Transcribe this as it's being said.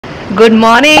Good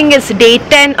morning, it's day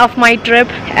 10 of my trip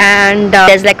and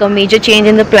there's like a major change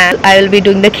in the plan. I will be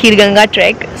doing the Kheerganga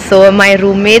trek. So my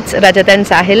roommates Rajat and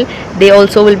Sahil, they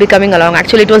also will be coming along.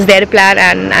 Actually it was their plan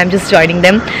and I'm just joining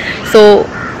them. So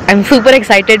I'm super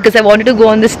excited because I wanted to go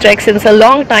on this trek since a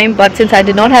long time, but since I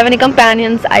did not have any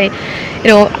companions, I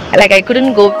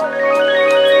couldn't go.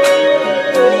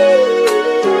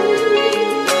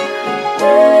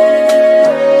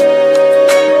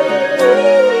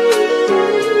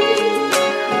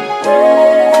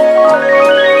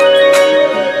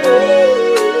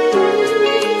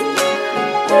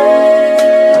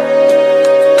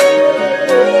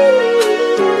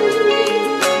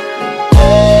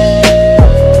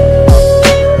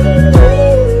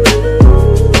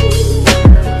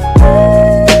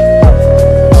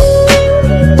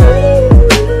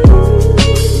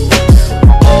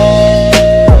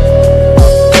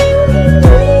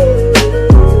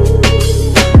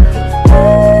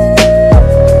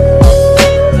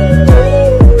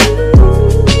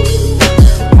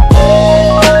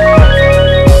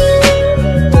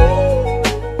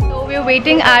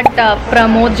 Waiting at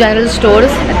Pramod General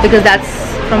Stores because that's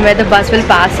from where the bus will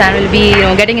pass, and we'll be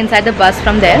getting inside the bus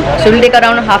from there. So it will take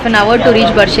around half an hour to reach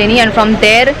Burshaini, and from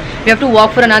there we have to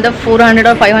walk for another 400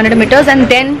 or 500 meters, and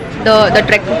then the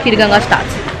trek to Kheerganga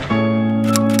starts.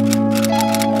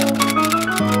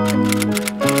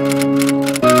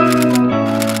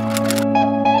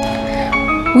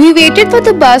 We waited for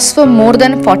the bus for more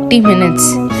than 40 minutes.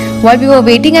 While we were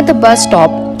waiting at the bus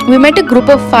stop, we met a group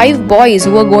of 5 boys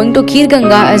who were going to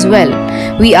Kheerganga as well.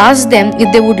 We asked them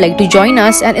if they would like to join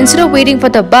us, and instead of waiting for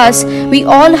the bus, we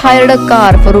all hired a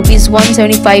car for Rs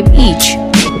 175 each.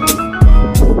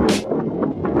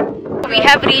 We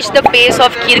have reached the base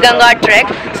of Kheerganga trek.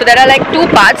 So there are like 2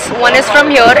 paths. One is from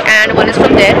here and one is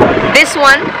from there. This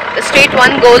one, the straight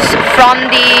one, goes from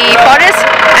the forest,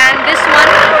 and this one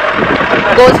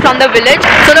goes from the village.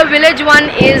 So the village one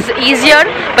is easier,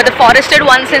 but the forested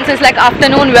one, since it's like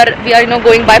afternoon, we are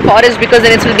going by forest, because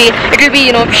then it will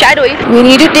be shadowy. We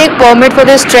need to take permit for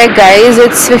this trek, guys.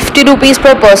 It's 50 rupees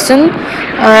per person,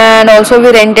 and also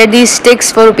we rented these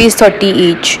sticks for Rs 30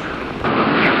 each.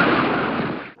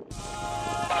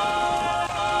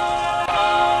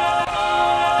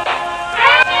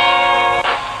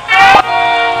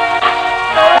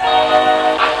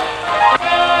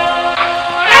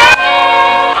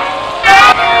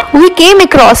 We came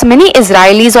across many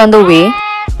Israelis on the way.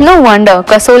 No wonder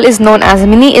Kasol is known as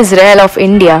Mini Israel of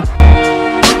India.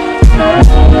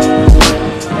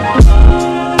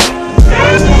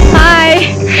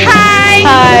 Hi! Hi!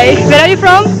 Hi! Where are you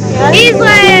from?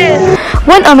 Israel!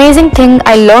 One amazing thing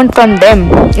I learned from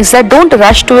them is that don't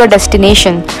rush to your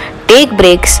destination. Take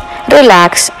breaks,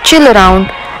 relax, chill around,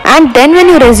 and then when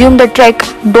you resume the trek,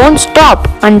 don't stop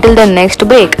until the next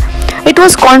break. It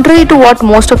was contrary to what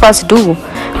most of us do.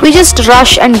 We just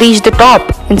rush and reach the top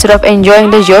instead of enjoying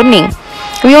the journey.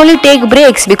 We only take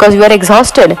breaks because we are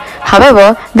exhausted.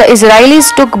 However, the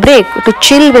Israelis took break to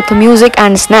chill with music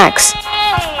and snacks.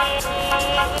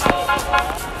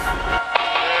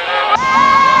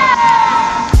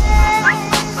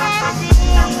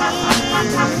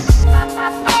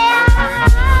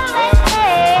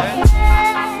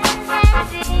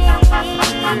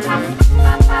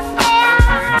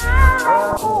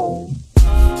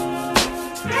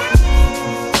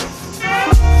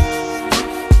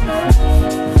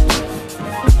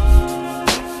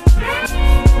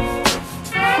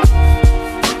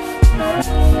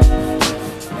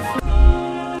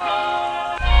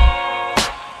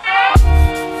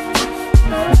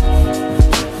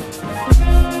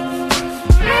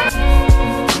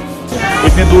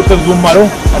 इतने दूर तक zoom मारो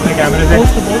अपने कैमरे से.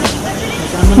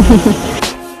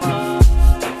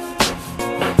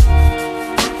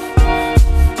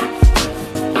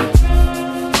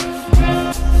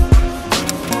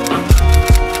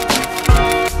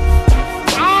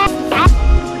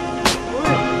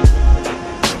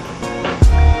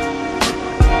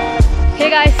 Hey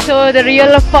guys, so the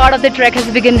real part of the trek has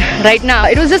begun right now.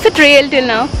 It was just a trail till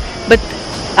now, but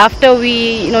after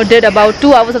we did about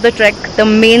 2 hours of the trek, the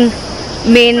main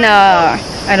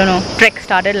trek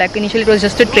started. Like initially it was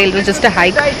just a trail, it was just a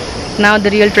hike. Now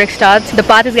the real trek starts. The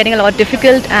path is getting a lot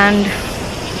difficult and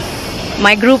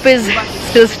my group is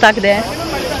still stuck there.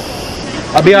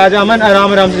 अभी आ जा अमन,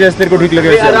 आराम आराम से, जैसे तेरे को ठीक लगे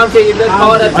वैसे. आराम से इधर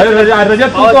और. अरे रजत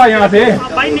तू तो आ यहाँ से.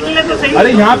 भाई निकलने तो सही.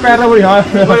 अरे यहाँ पैर रखो यहाँ.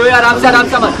 आराम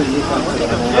से मत.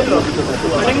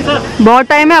 बहुत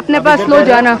टाइम है अपने पास, स्लो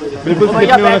जाना. बिल्कुल स्लिप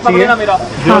नहीं होना चाहिए.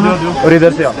 और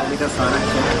इधर से आओ.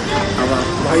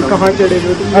 भाई कहाँ चढ़े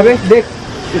हो तुम? अबे देख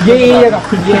ये जगह.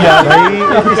 भाई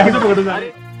इसकी तो पकड़ो.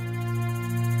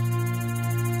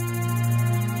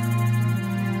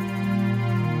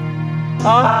 So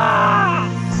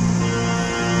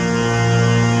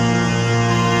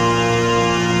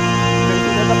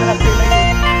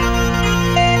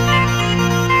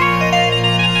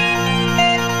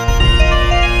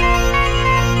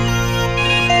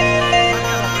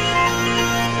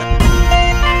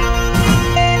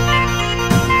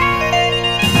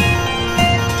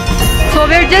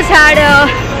we've just had a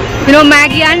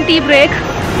Maggie and tea break.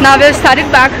 Now we've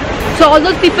started back. So all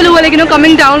those people who were like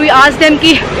coming down, we asked them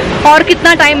ki aur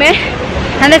kitna time hai,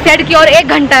 and they said ki aur 1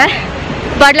 ghanta hai.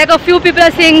 But like a few people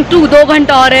are saying 2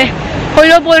 ghanta aur hai. Koi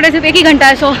log bol rahe sirf 1 hi ghanta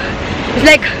hai. So it's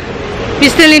like we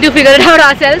still need to figure it out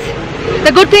ourselves.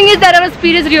 The good thing is that our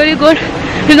speed is really good.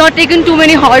 We've not taken too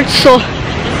many halts, so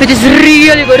which is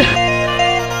really good.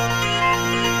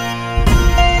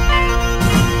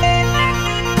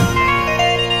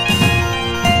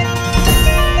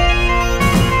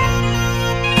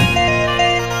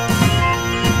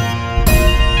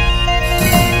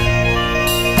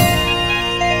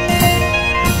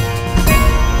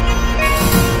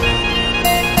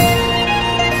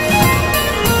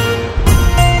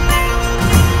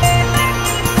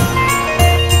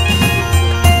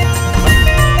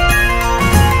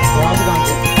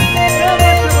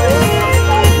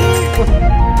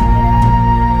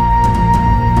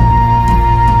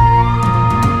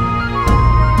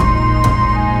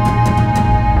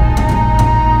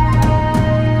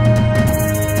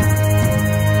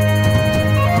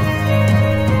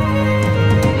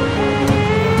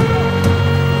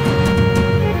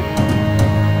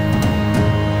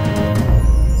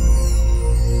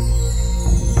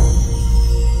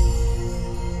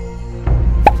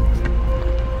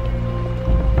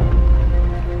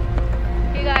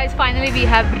 Finally we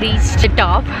have reached the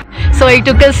top. So it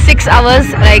took us 6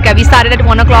 hours. Like we started at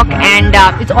 1 o'clock and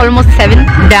it's almost 7.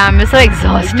 Damn, we're so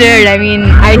exhausted. I mean,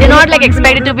 I did not like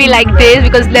expect it to be like this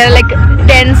because there are like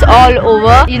tents all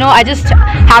over. I just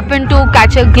happened to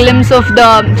catch a glimpse of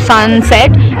the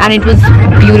sunset and it was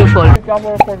beautiful.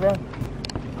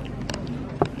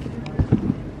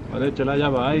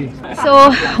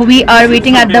 So we are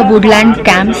waiting at the woodland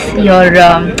camps here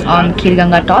on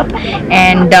Kheerganga top,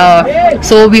 and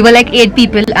so we were like 8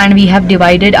 people and we have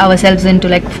divided ourselves into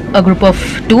like a group of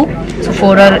 2. So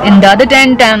 4 are in the other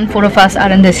tent and 4 of us are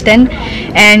in this tent,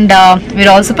 and we're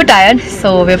all super tired,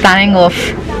 so we're planning of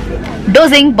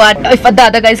dozing, but if the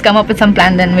other guys come up with some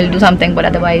plan then we'll do something, but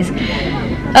otherwise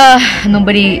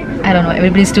nobody, I don't know,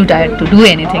 everybody's too tired to do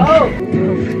anything.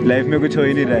 Life में कुछ हो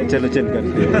ही नहीं रहा है, चलो चल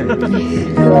करते हैं.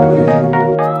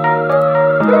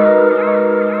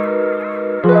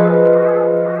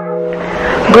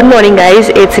 Good morning guys,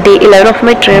 it's day 11 of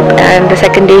my trip and the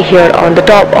second day here on the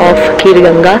top of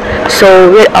Kheerganga. So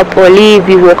we're up early.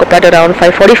 We woke up at around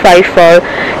 5:45 for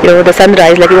the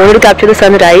sunrise. Like we wanted to capture the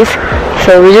sunrise,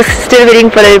 so we're just still waiting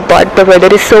for it, but the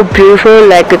weather is so beautiful.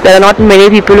 Like there are not many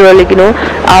people who are like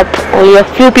up, only a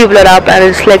few people are up, and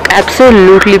it's like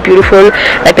absolutely beautiful.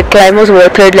 Like the climb was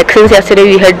worth it. Like since yesterday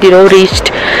we had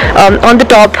reached on the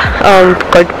top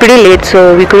got pretty late, so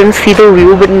we couldn't see the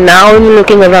view, but now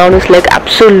looking around it's like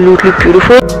absolutely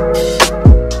beautiful.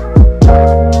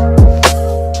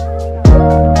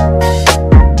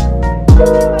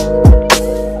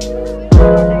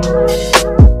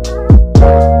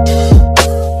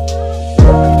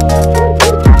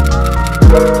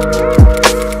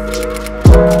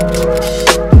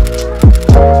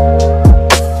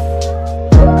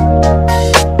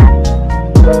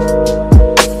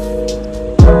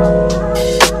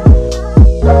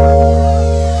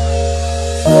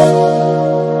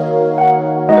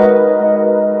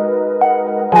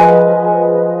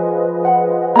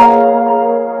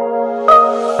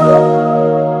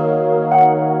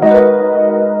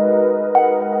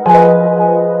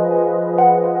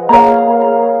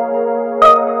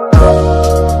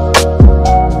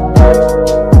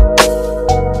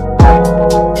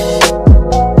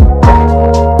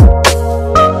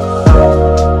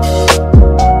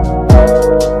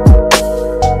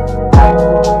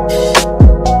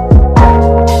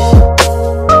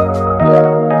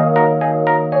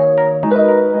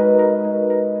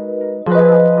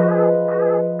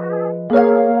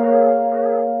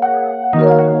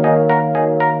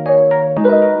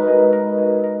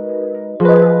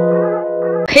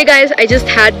 Hey guys, I just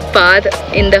had bath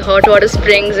in the hot water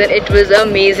springs and it was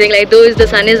amazing. Like though the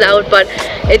sun is out, but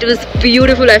it was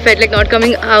beautiful. I felt like not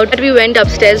coming out. But we went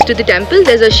upstairs to the temple.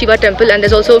 There's a Shiva temple, and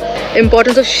there's also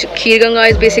importance of Kheerganga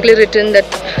is basically written that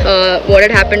what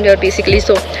had happened here basically.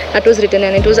 So that was written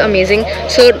and it was amazing.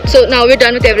 So now we're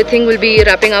done with everything. We'll be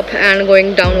wrapping up and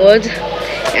going downwards,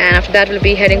 and after that we'll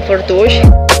be heading for Tosh.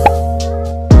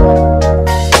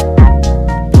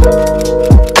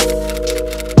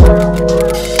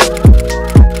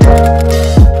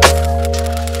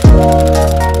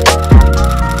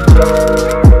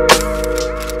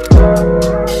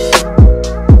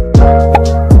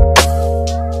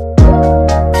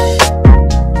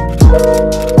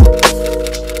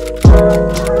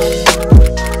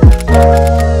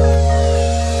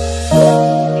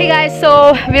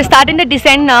 starting the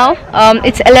descent now.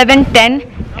 It's 11:10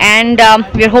 and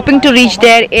we're hoping to reach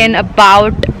there in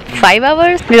about 5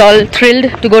 hours. We're all thrilled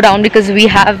to go down because we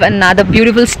have another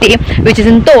beautiful stay which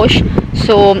is in Tosh.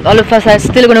 So all of us are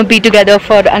still going to be together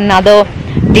for another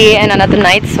day and another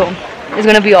night. So it's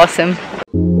going to be awesome.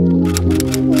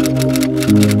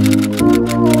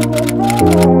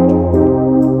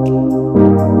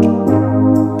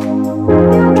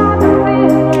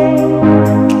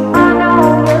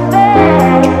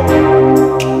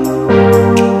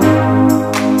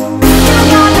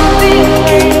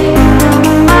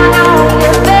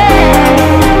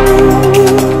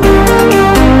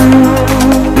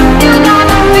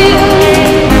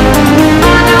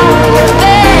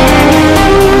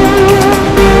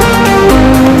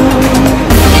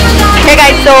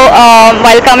 So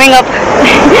while coming up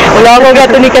vlog ho gaya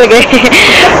to nikal gaye.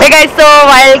 Hey guys, so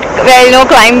while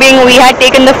climbing, we had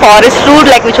taken the forest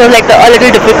route, like which was like a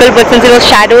little difficult, but since it was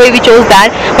shadowy, we chose that.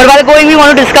 But while going, we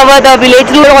want to discover the village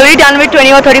route. We're already done with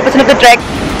 20 or 30% of the trek.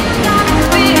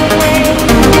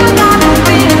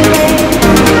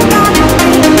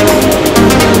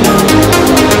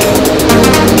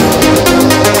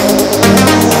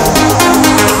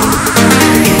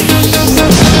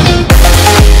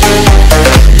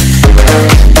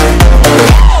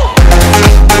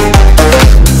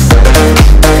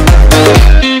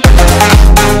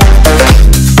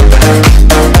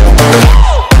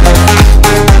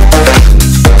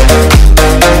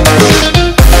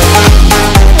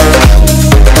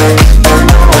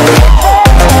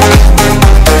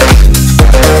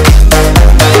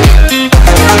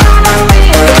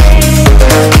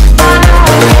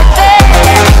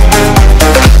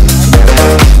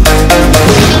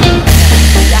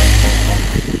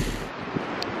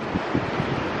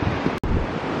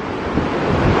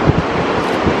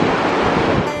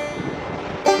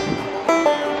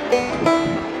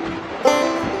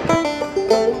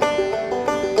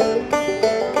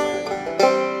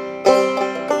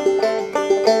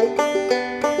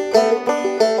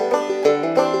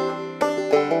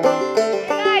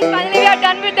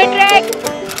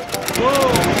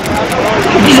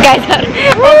 These guys are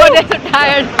they're so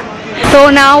tired. So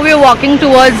now we're walking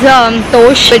towards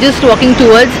Tosh. We're just walking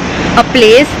towards a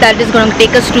place that is going to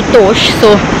take us to Tosh.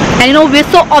 So, and we're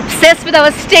so obsessed with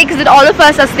our sticks that all of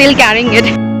us are still carrying it.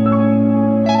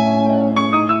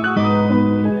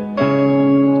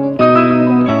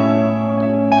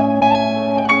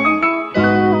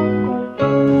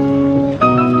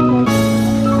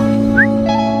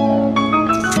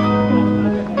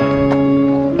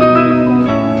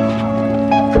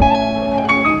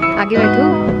 आगे बैठो.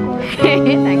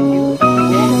 Thank you.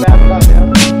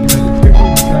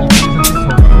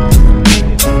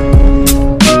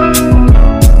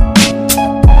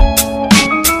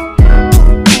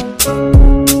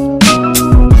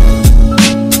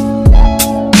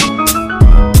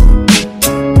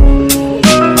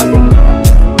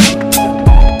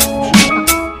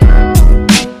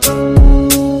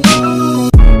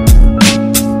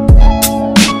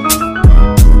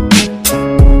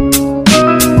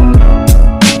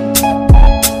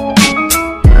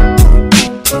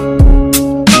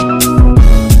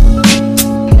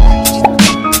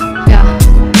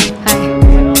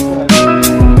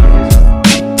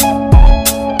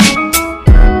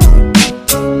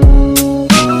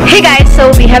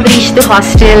 So we have reached the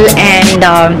hostel, and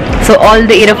so all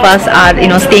the 8 of us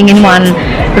are staying in one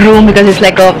room because it's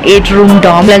like a 8-room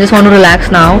dorm. I just want to relax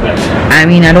now. I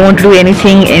mean, I don't want to do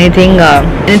anything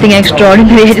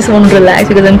extraordinary. I just want to relax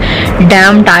because I'm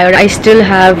damn tired. I still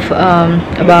have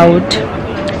about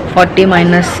 40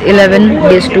 minus 11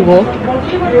 days to go.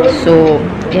 So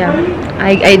yeah,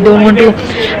 I don't want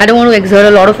to exert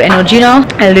a lot of energy now.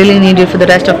 I really need it for the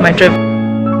rest of my trip.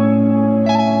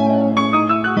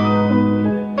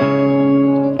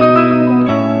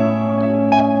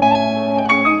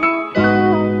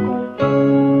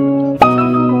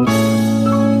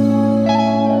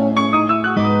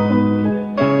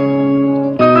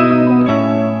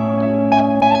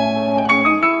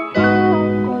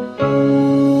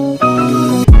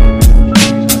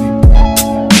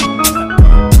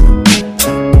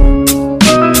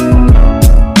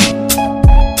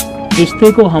 रिश्ते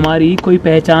को हमारी कोई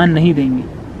पहचान नहीं देंगे,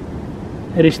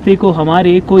 रिश्ते को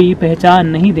हमारे कोई पहचान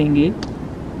नहीं देंगे।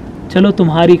 चलो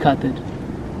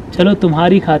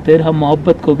तुम्हारी खातिर हम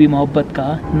मोहब्बत को भी मोहब्बत का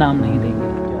नाम नहीं देंगे।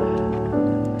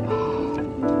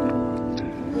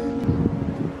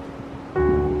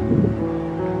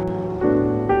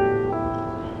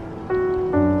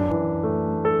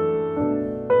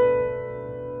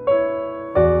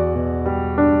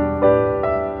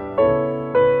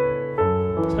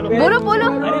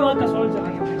 बोलो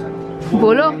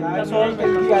Hey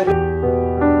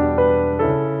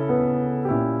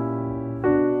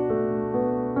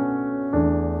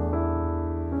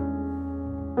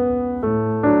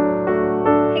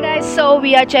guys, so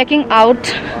we are checking out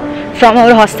from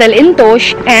our hostel in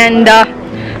Tosh, and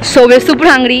so we're super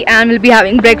hungry and we'll be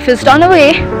having breakfast on the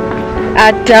way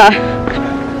at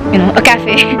a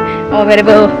cafe or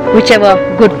wherever, whichever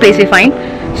good place we find.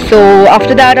 So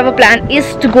after that our plan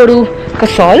is to go to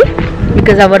Kasol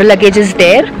because our luggage is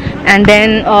there, and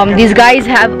then these guys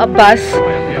have a bus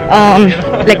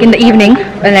like in the evening,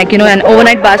 like an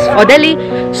overnight bus for Delhi,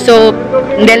 so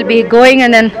they'll be going,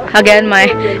 and then again my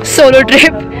solo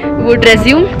trip would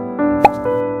resume.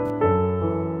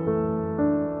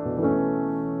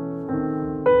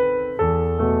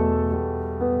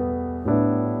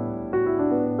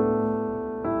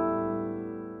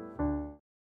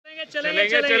 चलेंगे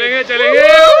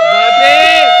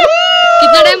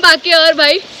कितना time बाकी है और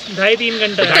भाई? 2.5-3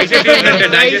 घंटा। 2.5 से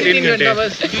 3 घंटे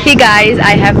बस। Hey guys,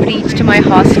 I have reached my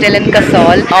hostel in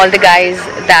Kasol. All the guys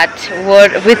that were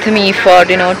with me for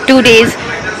 2 days,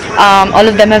 all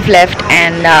of them have left,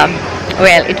 and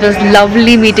well, it was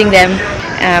lovely meeting them.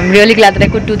 I'm really glad that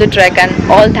I could do the trek, and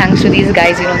all thanks to these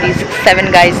guys, these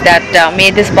 7 guys that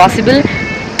made this possible.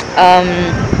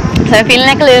 So I'm feeling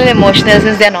like a little emotional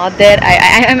since they're not there.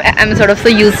 I'm sort of so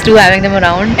used to having them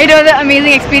around. It was an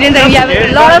amazing experience, and we have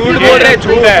a lot of people.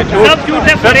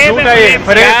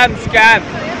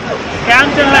 Scam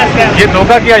चल रहा है, scam. ये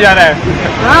धोखा किया जा रहा है।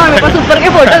 हाँ, मेरे पास ऊपर के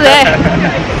फोटोज है।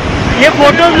 ये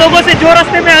फोटोज लोगों से जो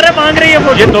रास्ते में आ रहे मांग रही है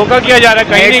फोटो। ये धोखा किया जा रहा है,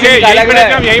 कहीं नहीं गए,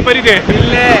 हम यहीं पर ही थे।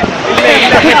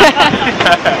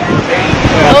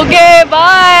 Okay,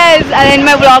 bye. I'll end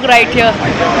my vlog right here.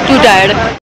 Too tired.